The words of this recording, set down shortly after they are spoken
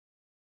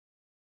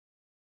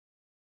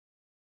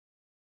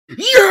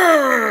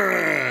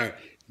Yeah!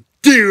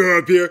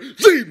 Duhop here,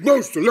 the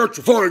most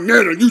electrifying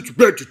man on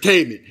YouTube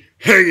entertainment,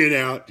 hanging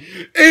out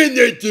in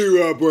the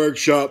Duhop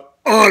workshop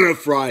on a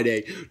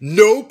Friday.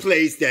 No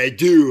place that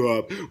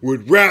Duhop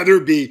would rather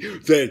be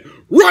than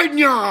right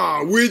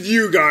now with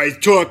you guys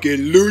talking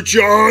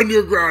Lucha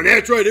Underground.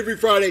 That's right, every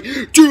Friday,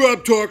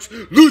 Duhop talks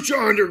Lucha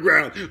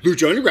Underground.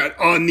 Lucha Underground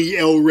on the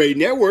El Rey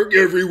Network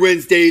every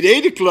Wednesday at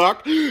 8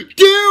 o'clock.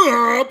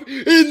 Duhop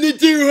in the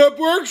Duhop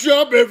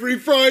workshop every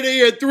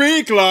Friday at 3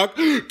 o'clock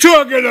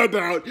talking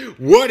about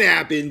what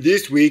happened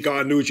this week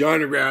on Lucha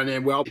Underground.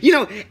 And well, you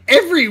know,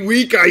 every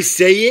week I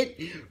say it,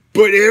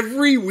 but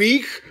every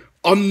week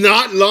I'm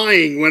not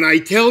lying when I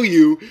tell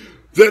you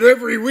that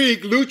every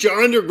week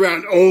Lucha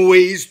Underground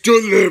always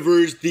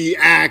delivers the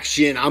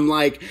action. I'm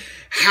like,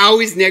 how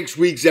is next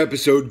week's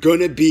episode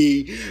gonna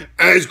be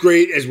as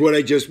great as what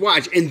I just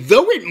watched? And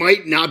though it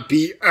might not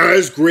be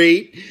as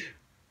great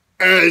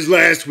as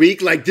last week,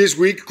 like this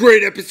week,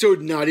 great episode,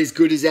 not as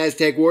good as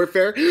Aztec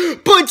Warfare,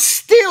 but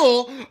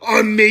still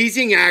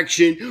amazing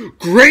action,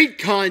 great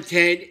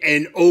content,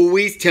 and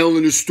always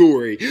telling a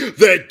story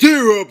that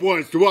Duhop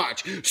wants to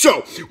watch.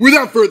 So,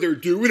 without further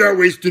ado, without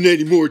wasting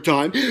any more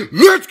time,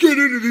 let's get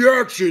into the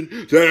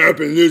action that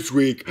happened this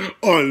week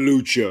on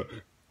Lucha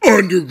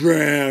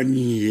Underground.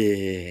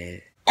 Yeah.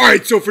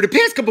 Alright, so for the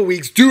past couple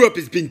weeks, Duhop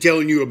has been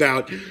telling you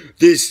about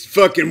this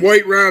fucking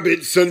white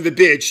rabbit son of a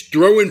bitch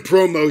throwing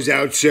promos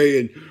out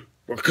saying,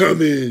 "We're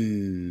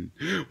coming."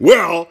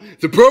 Well,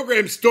 the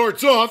program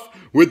starts off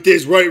with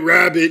this white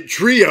rabbit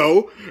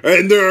trio,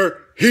 and they're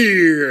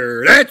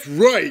here. That's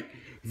right,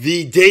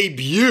 the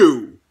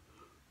debut,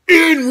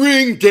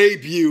 in-ring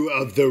debut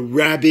of the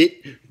Rabbit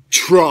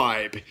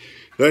Tribe.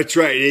 That's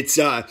right, it's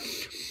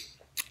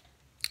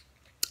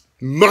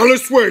Mala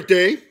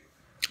Suerte,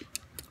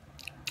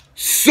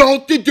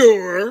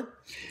 Saltador,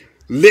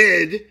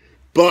 led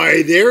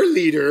by their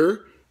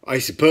leader, I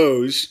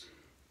suppose,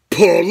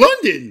 Paul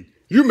London.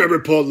 You remember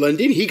Paul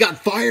London? He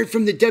got fired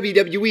from the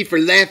WWE for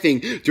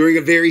laughing during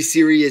a very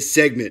serious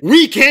segment.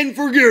 We can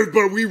forgive,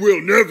 but we will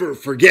never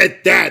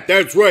forget that.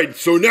 That's right.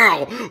 So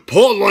now,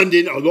 Paul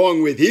London,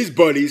 along with his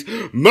buddies,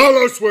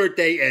 Mala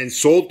Suerte and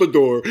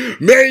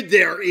Saltador, made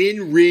their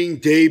in-ring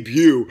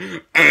debut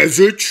as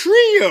a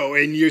trio.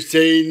 And you're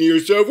saying to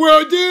yourself,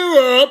 well,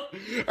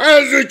 Duhop,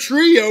 as a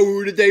trio,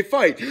 who did they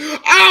fight?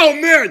 Oh,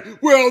 man.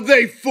 Well,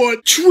 they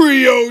fought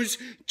trios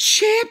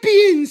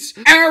champions,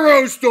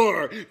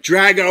 Aerostar,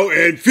 Drago,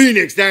 and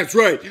Phoenix. That's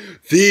right,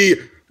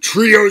 the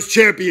trios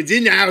champions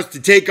in the house to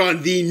take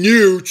on the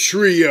new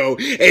trio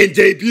and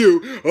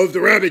debut of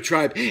the Rabbit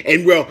Tribe.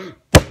 And well,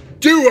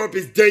 Duhop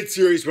is dead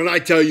serious when I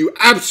tell you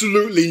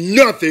absolutely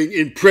nothing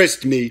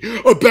impressed me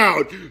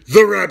about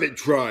the Rabbit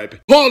Tribe.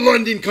 Paul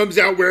London comes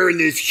out wearing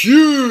this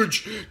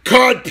huge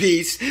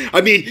codpiece. I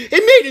mean, it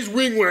made his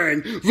wing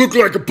wang look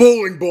like a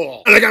bowling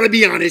ball. And I gotta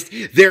be honest,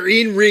 their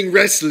in-ring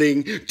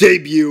wrestling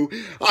debut,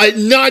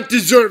 not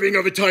deserving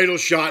of a title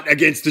shot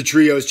against the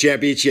Trios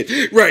Championship.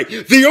 Right,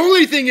 the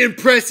only thing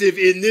impressive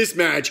in this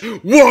match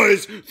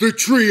was the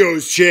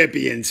Trios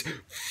Champions.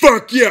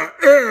 Fuck yeah,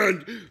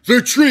 and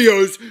the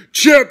Trios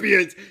Champions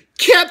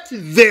kept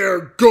their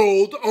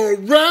gold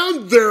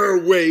around their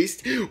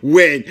waist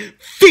when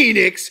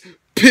Phoenix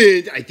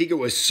pinned, I think it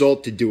was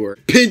Saltador,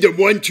 pinned him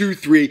 1, 2,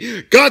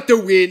 3, got the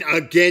win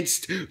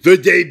against the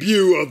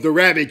debut of the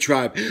Rabbit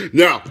Tribe.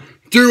 Now,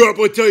 Duhop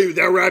will tell you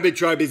that Rabbit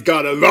Tribe has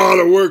got a lot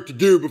of work to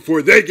do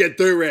before they get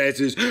their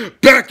asses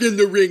back in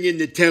the ring in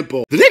the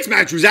temple. The next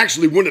match was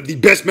actually one of the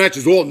best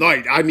matches all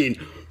night. I mean,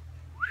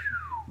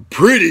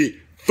 pretty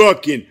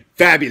fucking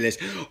fabulous.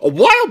 A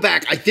while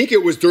back, I think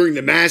it was during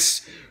the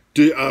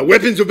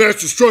Weapons of Mass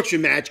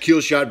Destruction match,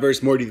 Killshot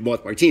versus Morty the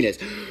Moth Martinez.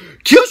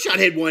 Killshot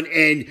had won,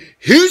 and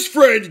his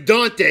friend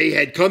Dante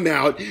had come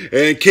out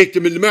and kicked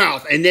him in the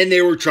mouth. And then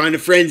they were trying to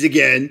friends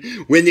again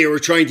when they were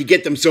trying to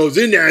get themselves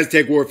into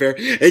Aztec Warfare,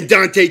 and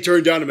Dante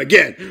turned on him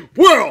again.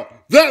 Well,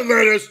 that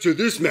led us to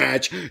this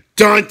match,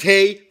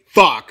 Dante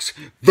Fox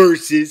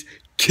versus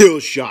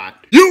Killshot.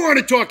 You want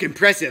to talk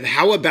impressive?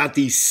 How about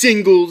the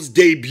singles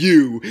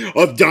debut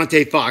of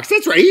Dante Fox?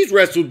 That's right, he's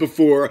wrestled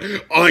before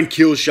on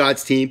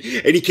Killshot's team,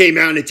 and he came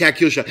out and attacked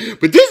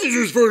Killshot. But this is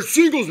his first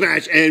singles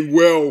match, and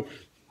well,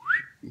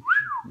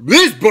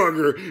 this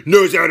bugger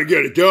knows how to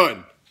get it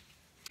done.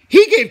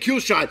 He gave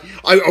Killshot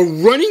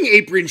a running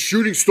apron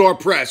shooting star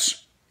press.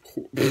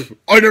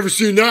 I've never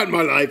seen that in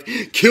my life.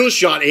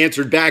 Killshot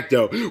answered back,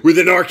 though, with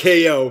an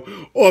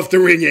RKO off the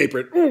ring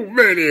apron. Oh,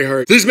 man, it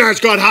hurt. This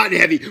match got hot and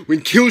heavy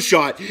when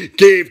Killshot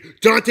gave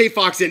Dante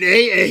Fox an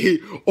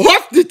AA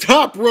off the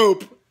top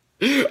rope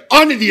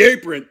onto the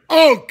apron.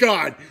 Oh,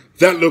 God,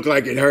 that looked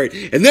like it hurt.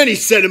 And then he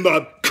set him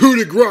up, coup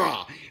de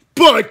grace.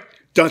 But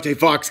Dante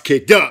Fox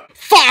kicked up.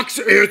 Fox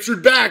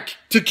answered back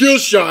to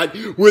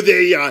Killshot with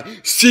a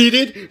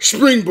seated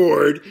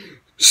springboard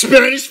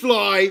Spanish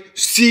Fly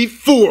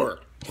C4.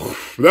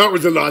 That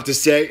was a lot to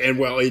say, and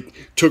well, it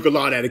took a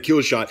lot out of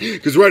Killshot,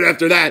 because right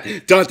after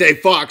that, Dante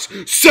Fox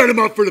set him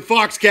up for the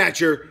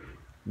Foxcatcher.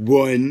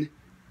 1,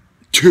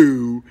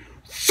 2,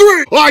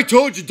 3. I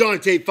told you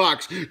Dante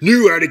Fox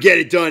knew how to get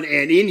it done,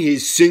 and in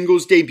his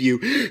singles debut,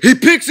 he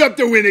picks up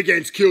the win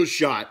against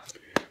Killshot.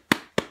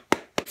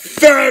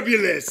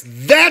 Fabulous!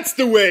 That's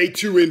the way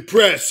to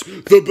impress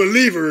the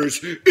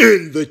believers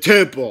in the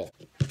temple.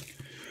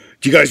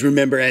 Do you guys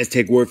remember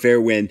Aztec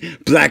Warfare when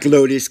Black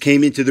Lotus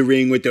came into the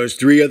ring with those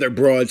 3 other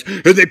broads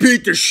and they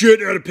beat the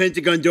shit out of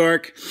Pentagon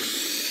Dark?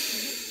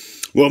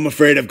 Well, I'm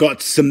afraid I've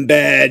got some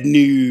bad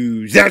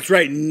news. That's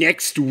right,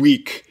 next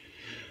week,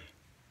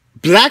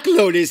 Black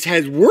Lotus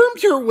has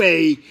wormed her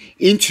way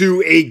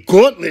into a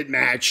gauntlet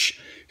match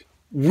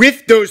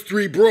with those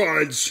 3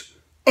 broads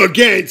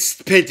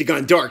against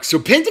Pentagon Dark. So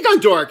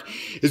Pentagon Dark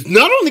is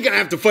not only going to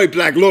have to fight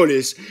Black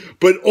Lotus,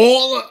 but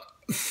all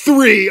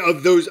 3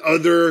 of those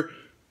other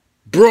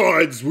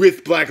broads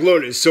with Black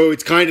Lotus. So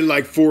it's kind of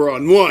like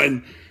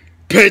 4-on-1.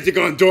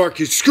 Pentagon Dark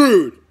is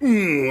screwed.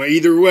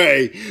 Either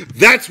way,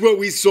 that's what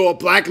we saw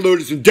Black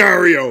Lotus and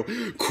Dario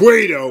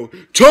Cueto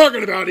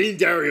talking about in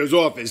Dario's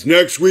office.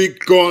 Next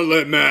week,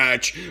 gauntlet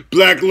match.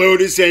 Black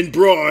Lotus and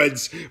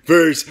Broads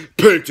versus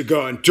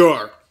Pentagon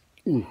Dark.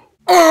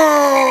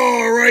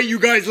 Alright, you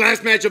guys,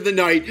 last match of the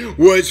night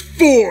was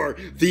for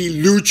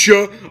the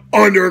Lucha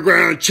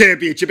Underground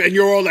Championship. And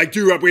you're all like,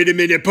 Duhop, wait a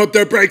minute, pump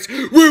the brakes.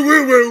 Woo,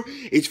 woo, woo.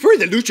 It's for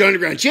the Lucha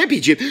Underground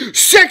Championship.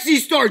 Sexy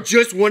Star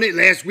just won it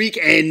last week,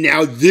 and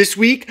now this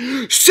week,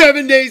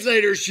 7 days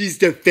later, she's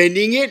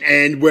defending it.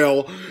 And,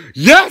 well,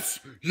 yes,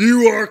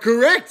 you are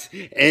correct.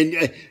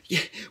 And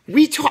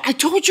I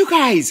told you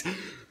guys.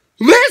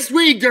 Last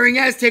week during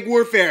Aztec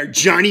Warfare,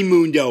 Johnny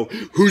Mundo,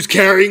 who's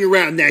carrying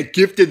around that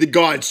Gift of the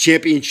Gods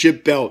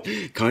championship belt,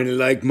 kind of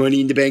like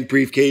Money in the Bank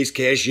briefcase,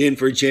 cash in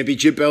for a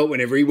championship belt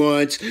whenever he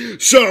wants.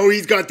 So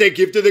he's got that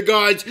Gift of the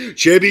Gods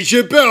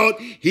championship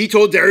belt. He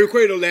told Dario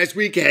Cueto last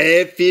week,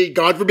 if,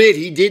 God forbid,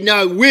 he did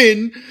not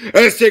win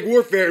Aztec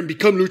Warfare and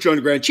become Lucha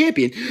Underground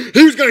champion,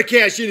 he was going to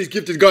cash in his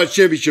Gift of the Gods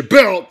championship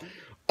belt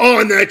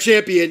on that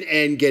champion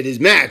and get his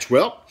match.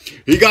 Well,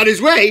 he got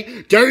his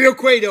way. Dario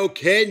Cueto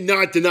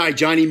cannot deny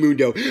Johnny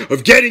Mundo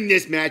of getting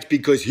this match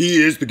because he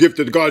is the Gift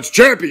of the Gods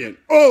champion.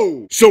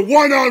 Oh, so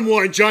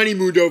one-on-one Johnny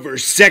Mundo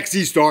versus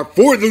Sexy Star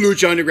for the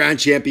Lucha Underground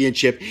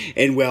Championship.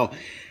 And well,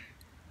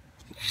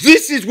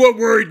 this is what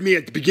worried me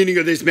at the beginning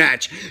of this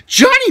match.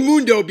 Johnny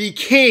Mundo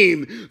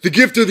became the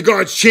Gift of the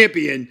Gods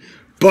champion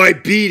by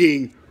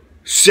beating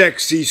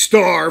Sexy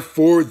Star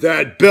for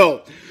that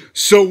belt.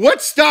 So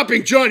what's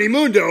stopping Johnny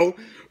Mundo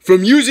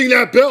from using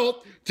that belt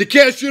to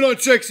cash in on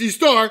Sexy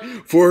Star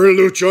for her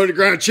Lucha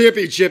Underground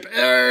Championship?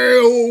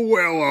 Oh,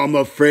 well, I'm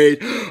afraid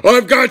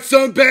I've got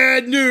some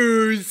bad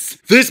news.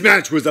 This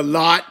match was a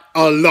lot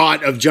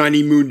of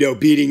Johnny Mundo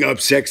beating up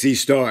Sexy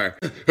Star.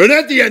 And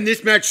at the end,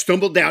 this match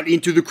stumbled out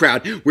into the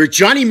crowd where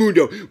Johnny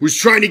Mundo was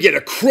trying to get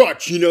a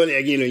crutch.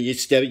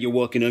 You're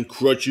walking on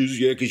crutches,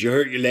 yeah, because you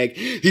hurt your leg.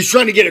 He's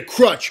trying to get a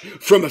crutch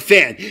from a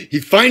fan. He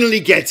finally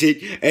gets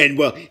it, and,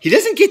 well, he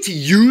doesn't get to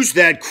use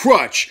that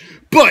crutch,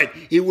 but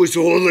it was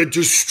all a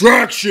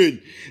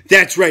distraction.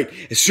 That's right.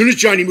 As soon as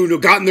Johnny Mundo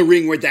got in the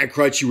ring with that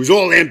crutch, he was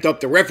all amped up.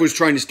 The ref was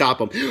trying to stop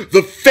him.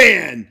 The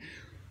fan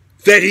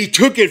that he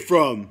took it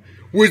from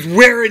was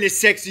wearing a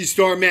Sexy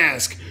Star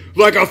mask,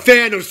 like a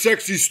fan of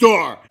Sexy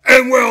Star.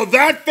 And well,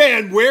 that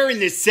fan wearing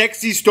the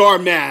Sexy Star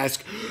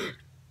mask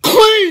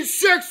cleaned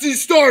Sexy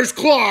Star's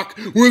clock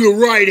with a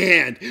right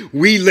hand.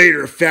 We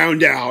later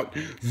found out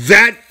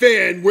that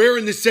fan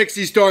wearing the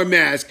Sexy Star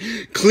mask,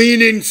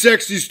 cleaning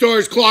Sexy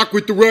Star's clock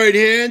with the right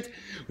hand,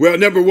 well,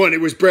 number 1,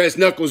 it was brass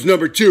knuckles.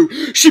 Number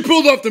 2, she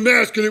pulled off the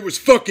mask and it was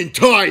fucking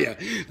Taya.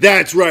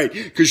 That's right,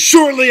 because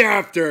shortly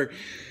after,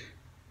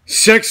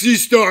 Sexy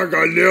Star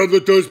got nailed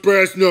with those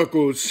brass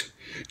knuckles.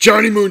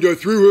 Johnny Mundo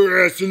threw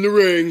her ass in the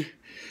ring,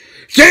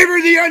 gave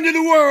her the end of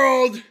the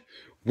world.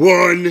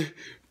 1,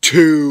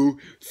 2,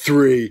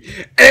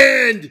 3,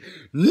 and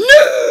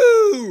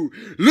new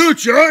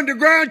Lucha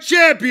Underground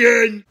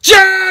champion,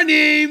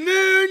 Johnny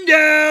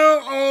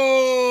Mundo.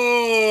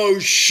 Oh,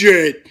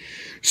 shit.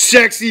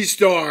 Sexy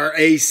Star,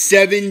 a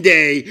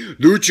 7-day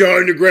Lucha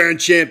Underground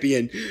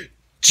champion.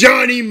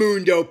 Johnny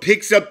Mundo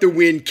picks up the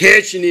win,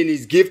 cashing in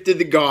his Gift of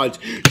the Gods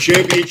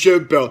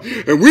championship belt.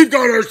 And we've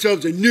got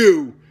ourselves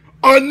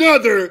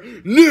another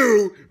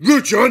new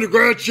Lucha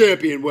Underground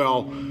champion.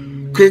 Well,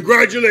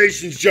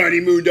 congratulations, Johnny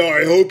Mundo.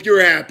 I hope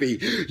you're happy.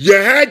 You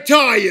had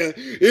Taya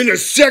in a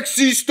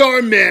Sexy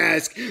Star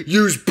mask,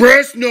 used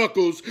brass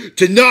knuckles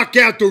to knock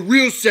out the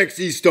real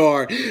Sexy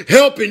Star,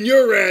 helping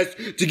your ass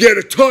to get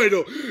a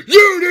title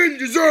you didn't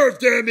deserve,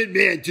 damn it.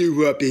 Man,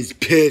 Duhop is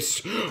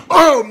pissed.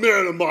 Oh,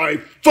 man, am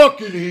I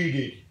fucking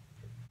heated.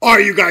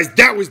 Alright, you guys,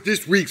 that was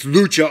this week's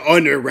Lucha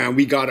Underground.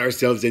 We got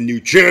ourselves a new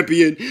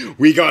champion.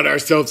 We got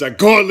ourselves a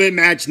gauntlet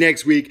match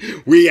next week.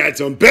 We had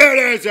some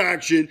badass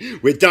action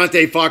with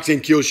Dante Fox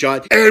and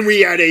Killshot. And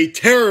we had a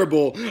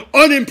terrible,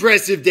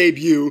 unimpressive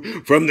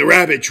debut from the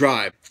Rabbit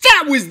Tribe.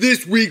 That was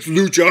this week's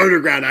Lucha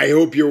Underground. I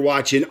hope you're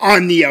watching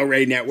on the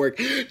LRA Network.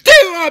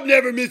 Duhop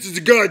never misses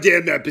a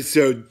goddamn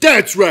episode.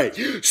 That's right.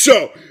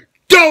 So,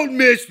 Don't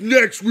miss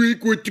next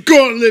week with the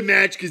gauntlet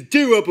match, because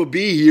Duhop will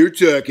be here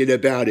talking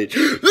about it.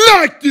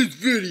 Like this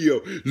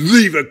video,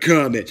 leave a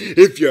comment.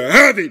 If you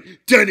haven't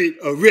done it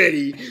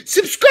already,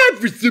 subscribe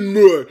for some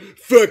more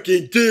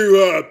fucking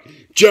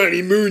Duhop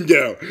Johnny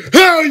Mundo.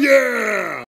 Hell yeah!